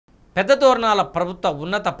పెద్ద దోర్నాల ప్రభుత్వ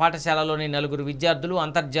ఉన్నత పాఠశాలలోని నలుగురు విద్యార్థులు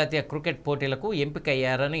అంతర్జాతీయ క్రికెట్ పోటీలకు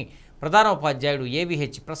ఎంపికయ్యారని ప్రధానోపాధ్యాయుడు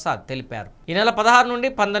ఏవిహెచ్ ప్రసాద్ తెలిపారు. ఈ నెల 16 నుండి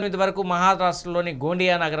 19 వరకు మహారాష్ట్రలోని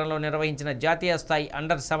గోండియా నగరంలో నిర్వహించిన జాతీయ స్థాయి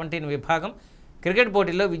అండర్ 17 విభాగం క్రికెట్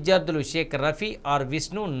పోటీల్లో విద్యార్థులు షేక్ రఫీ ఆర్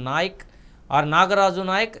విష్ణు నాయక్ ఆర్ నాగరాజు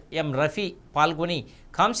నాయక్ ఎం రఫీ పాల్గొని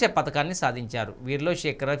కాంస్య పథకాన్ని సాధించారు. వీరిలో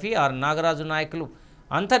షేక్ రఫీ ఆర్ నాగరాజు నాయకులు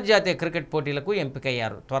అంతర్జాతీయ క్రికెట్ పోటీలకు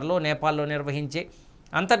ఎంపికయ్యారు. త్వరలో నేపాల్లో నిర్వహించే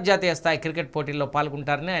అంతర్జాతీయ స్థాయి క్రికెట్ పోటీల్లో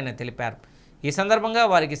పాల్గొంటారని ఆయన తెలిపారు. ఈ సందర్భంగా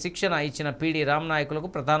వారికి శిక్షణ ఇచ్చిన పీడి రామనాయకులకు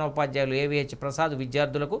ప్రధానోపాధ్యాయులు ఏవిహెచ్ ప్రసాద్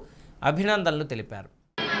విద్యార్థులకు అభినందనలు తెలిపారు.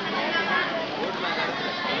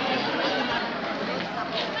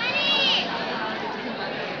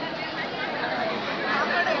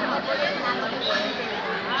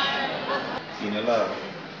 ఈ నెల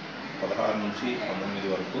 16 నుంచి 19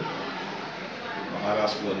 వరకు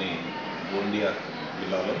మహారాష్ట్రలోని గోండియా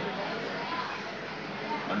జిల్లాలో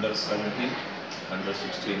అండర్ 17, అండర్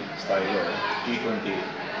 16 స్థాయిలో T20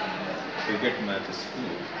 క్రికెట్ మ్యాచెస్కు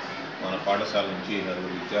మన పాఠశాల నుంచి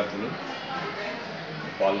నలుగురు విద్యార్థులు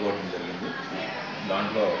పాల్గొనడం జరిగింది.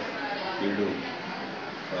 దాంట్లో వీళ్ళు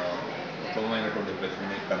ఉత్తమమైనటువంటి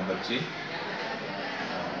ప్రతిభని కనబర్చి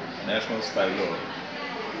నేషనల్ స్థాయిలో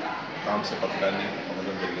కాంస్య పథకాన్ని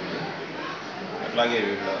పొందడం జరిగింది. అట్లాగే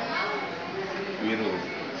వీరు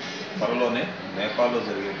త్వరలోనే నేపాల్లో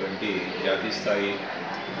జరిగేటువంటి జాతీయ స్థాయి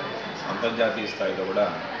అంతర్జాతీయ స్థాయిలో కూడా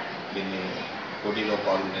దీన్ని పోటీలో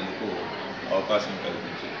పాల్గొనేందుకు అవకాశం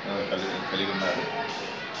కలిగి ఉన్నారు.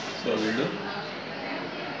 సో వీళ్ళు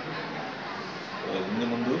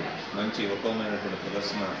ముందు మంచి ఉత్తమమైనటువంటి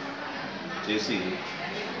ప్రదర్శన చేసి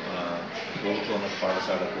ప్రభుత్వ ఉన్నత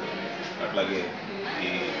పాఠశాలకు అట్లాగే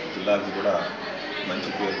ఈ జిల్లాకి కూడా మంచి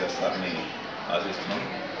పేరు తెస్తారని ఆశిస్తున్నాం.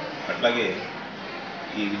 అట్లాగే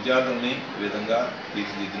ఈ విద్యార్థుల్ని ఈ విధంగా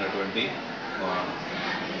తీర్చిదిద్దినటువంటి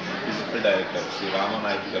ఫిజికల్ డైరెక్టర్ శ్రీ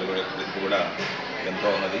రామనాయక్ గారు కూడా ఎంతో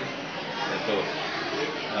ఉన్నది. ఎంతో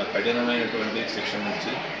కఠినమైనటువంటి శిక్షణ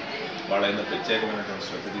నుంచి వాళ్ళైనా ప్రత్యేకమైనటువంటి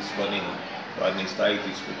శ్రద్ధ తీసుకొని వారిని స్థాయికి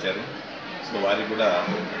తీసుకొచ్చారు. సో వారికి కూడా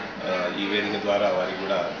ఈ వేదిక ద్వారా వారికి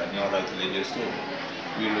కూడా ధన్యవాదాలు తెలియజేస్తూ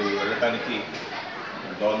వీళ్ళు వెళ్ళటానికి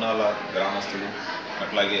డోర్నాల గ్రామస్తులు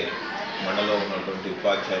అట్లాగే మండలంలో ఉన్నటువంటి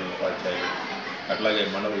ఉపాధ్యాయులు అట్లాగే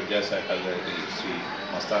మండల విద్యాశాఖ గారి శ్రీ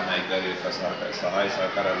మస్తాన్ నాయక్ గారి యొక్క సహాయ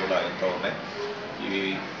సహకారాలు కూడా ఎంతో ఉన్నాయి.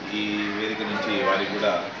 ఈ వేదిక నుంచి వారికి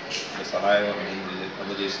కూడా సహాయం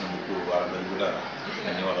అందజేసినందుకు వారందరికీ కూడా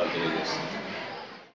ధన్యవాదాలు తెలియజేస్తున్నాను.